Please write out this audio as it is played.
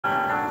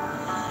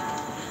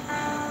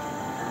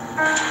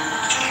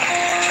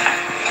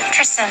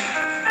Listen.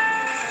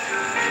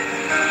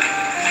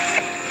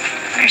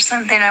 There's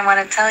something I want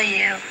to tell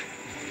you.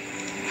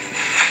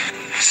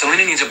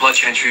 Selena needs a blood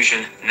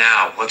transfusion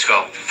now. Let's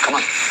go. Come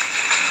on.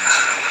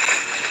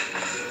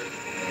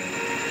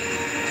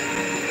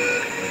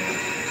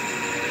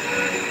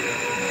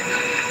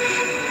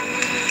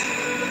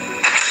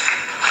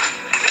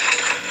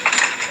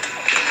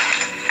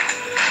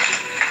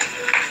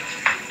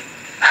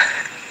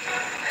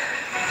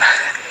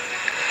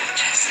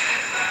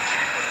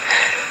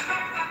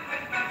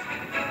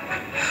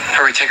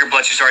 Hurry, take her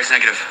blood. She's already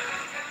negative.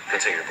 Go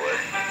take her blood.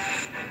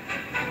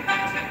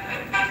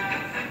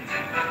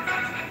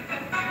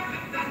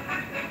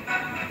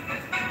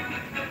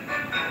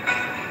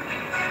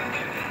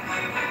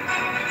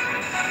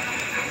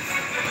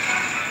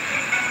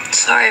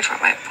 Sorry for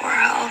my poor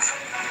health.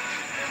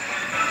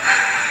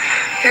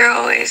 You're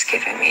always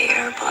giving me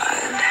your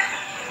blood.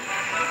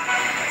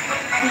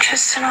 And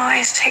Tristan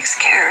always takes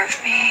care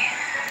of me.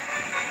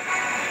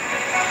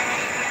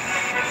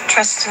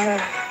 Tristan,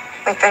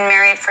 we've been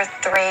married for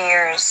 3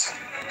 years.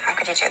 How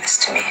could you do this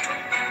to me?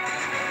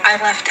 I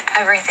left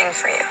everything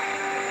for you.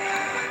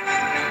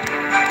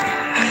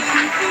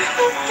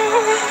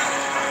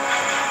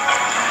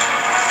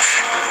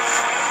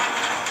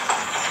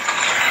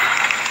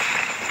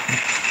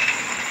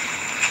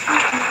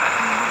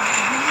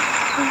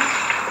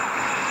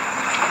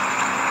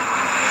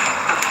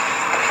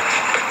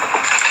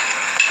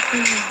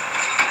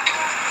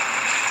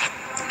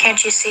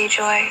 Can't you see,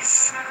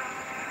 Joyce?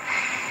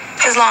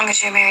 As long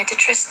as you're married to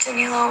Tristan,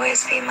 you'll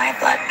always be my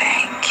blood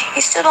bank.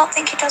 You still don't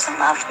think he doesn't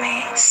love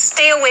me?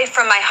 Stay away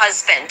from my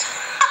husband.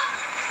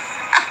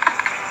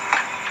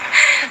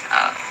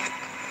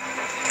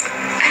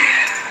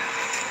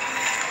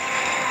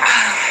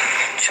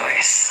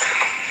 Joyce.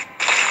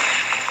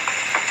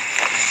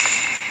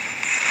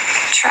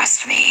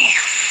 Trust me.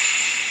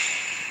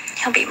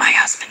 He'll be my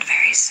husband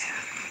very soon.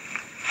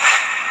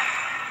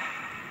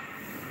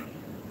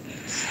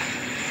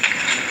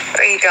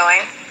 Where are you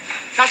going?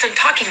 Not done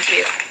talking to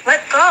you.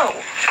 Let go.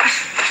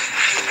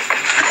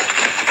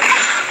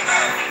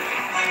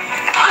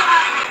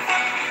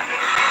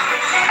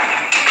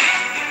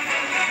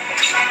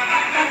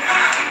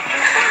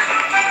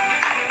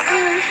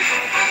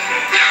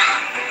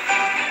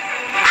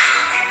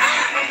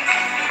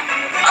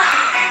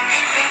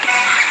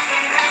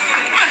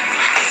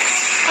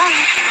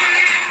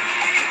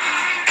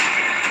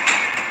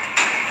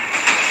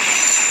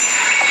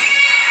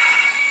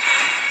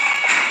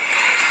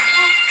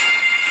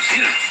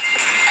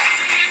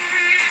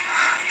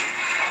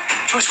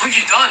 Joyce, what have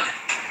you done?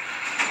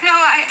 No,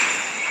 I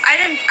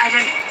didn't.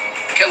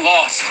 Get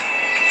lost.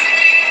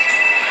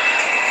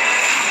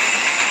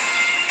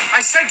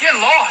 I said get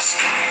lost.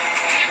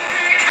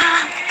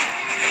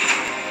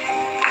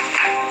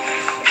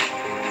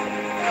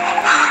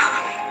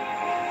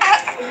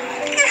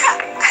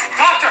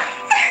 Doctor!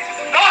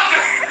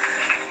 Doctor!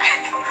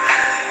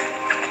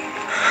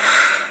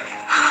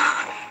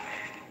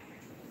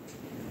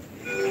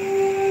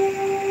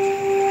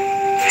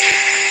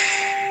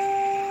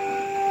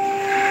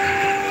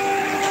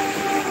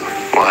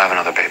 We'll have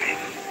another baby.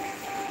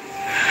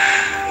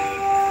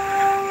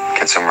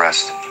 Get some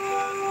rest.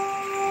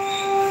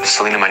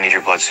 Selena might need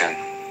your blood soon.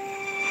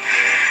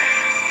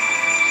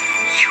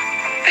 You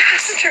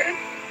bastard.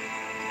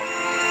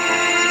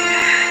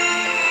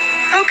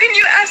 How can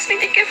you ask me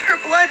to give her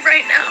blood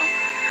right now?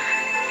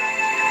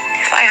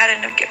 If I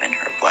hadn't have given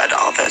her blood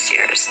all those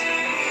years,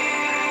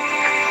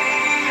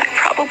 I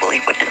probably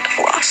wouldn't have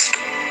lost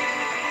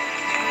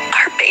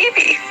our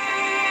baby.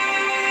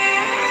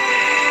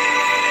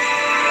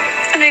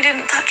 And I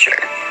didn't touch her.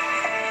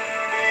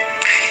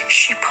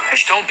 She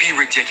pushed. Don't be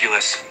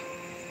ridiculous.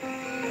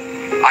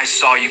 I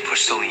saw you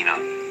push Selena.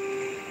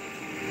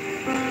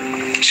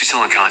 She's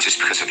still unconscious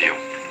because of you.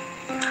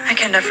 I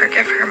can never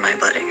give her my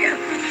blood again.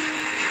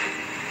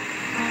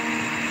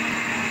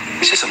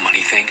 Is this a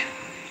money thing?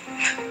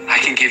 I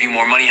can give you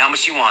more money. How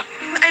much do you want?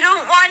 I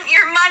don't want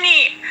your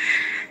money.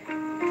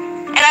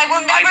 And I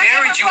will never I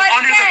married give you her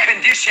blood under again. the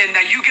condition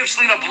that you give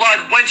Selena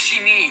blood when she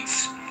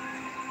needs.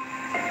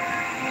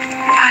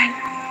 Fine.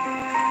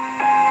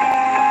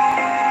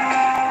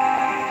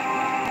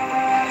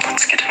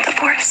 Let's get a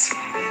divorce.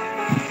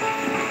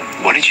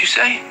 What did you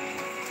say?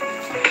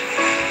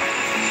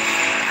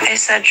 I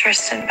said,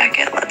 Tristan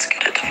Beckett, let's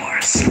get a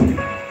divorce.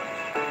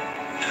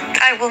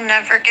 I will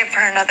never give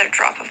her another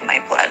drop of my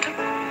blood.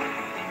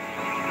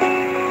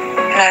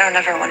 And I don't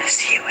ever want to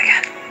see you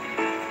again.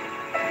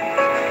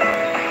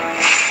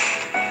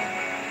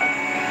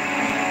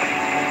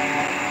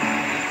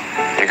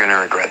 You're gonna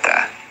regret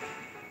that.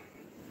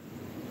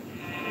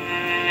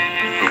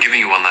 I'm giving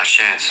you one last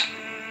chance.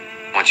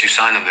 Once you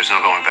sign them, there's no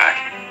going back.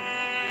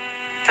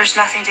 There's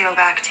nothing to go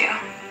back to.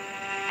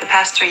 The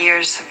past 3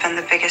 years have been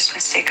the biggest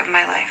mistake of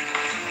my life.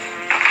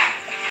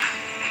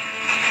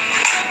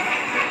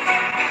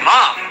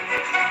 Mom!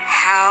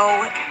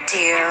 How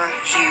dare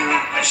you,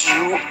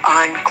 you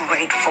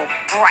ungrateful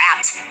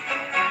brat!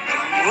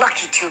 You're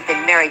lucky to have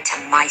been married to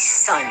my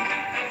son.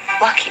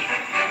 Lucky.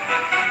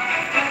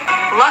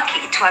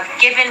 Lucky to have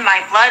given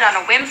my blood on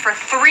a whim for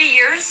 3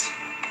 years.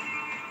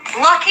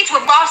 Lucky to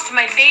have lost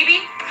my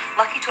baby.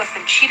 Lucky to have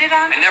been cheated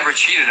on. I never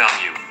cheated on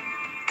you.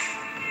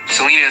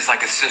 Selena is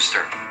like a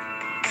sister.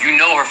 You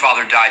know her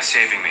father died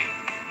saving me.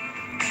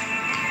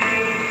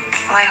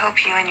 Well, I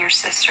hope you and your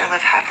sister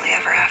live happily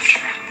ever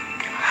after.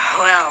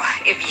 Well,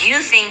 if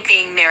you think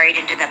being married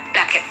into the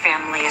Beckett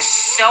family is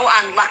so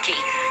unlucky,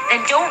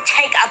 then don't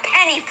take a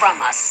penny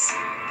from us.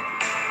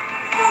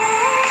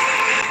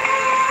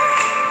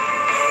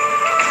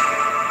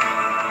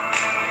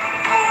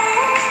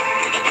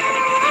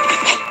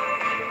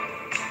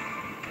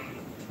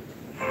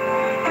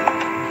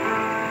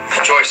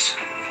 Joyce,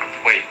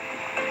 wait.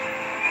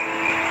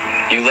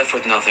 You left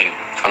with nothing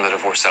from the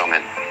divorce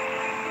settlement.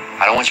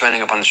 I don't want you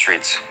ending up on the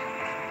streets.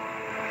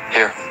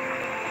 Here,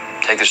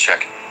 take this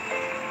check.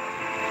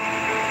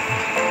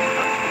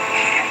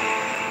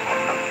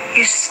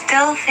 You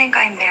still think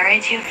I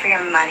married you for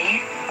your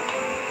money?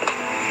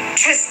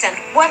 Tristan,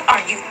 what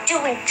are you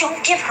doing?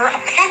 Don't give her a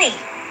penny.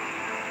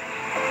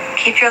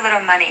 Keep your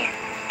little money,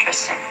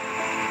 Tristan.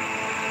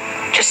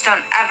 Just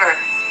don't ever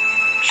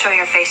show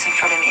your face in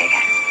front of me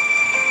again.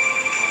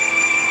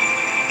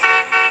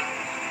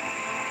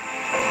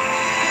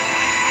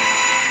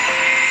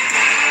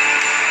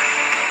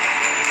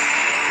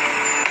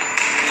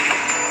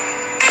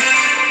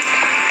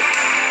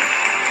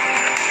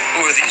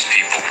 Who are these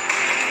people?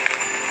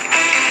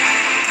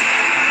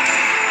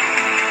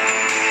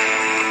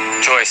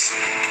 Joyce,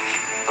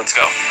 let's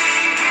go.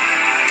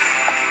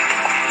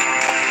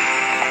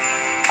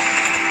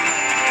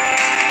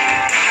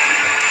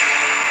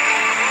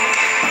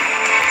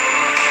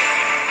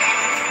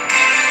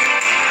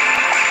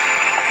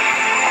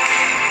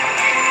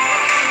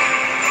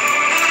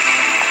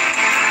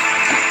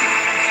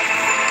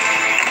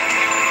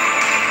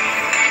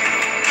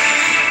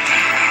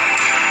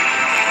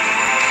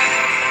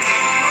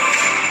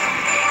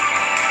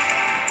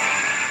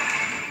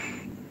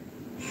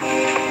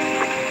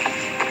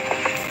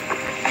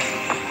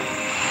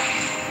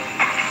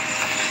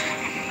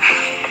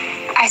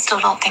 I still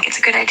don't think it's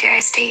a good idea I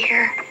stay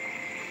here.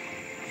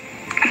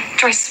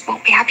 Joyce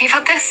won't be happy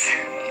about this.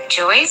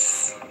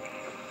 Joyce?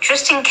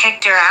 Tristan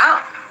kicked her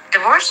out,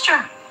 divorced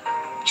her.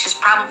 She's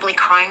probably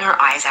crying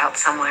her eyes out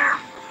somewhere.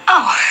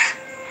 Oh,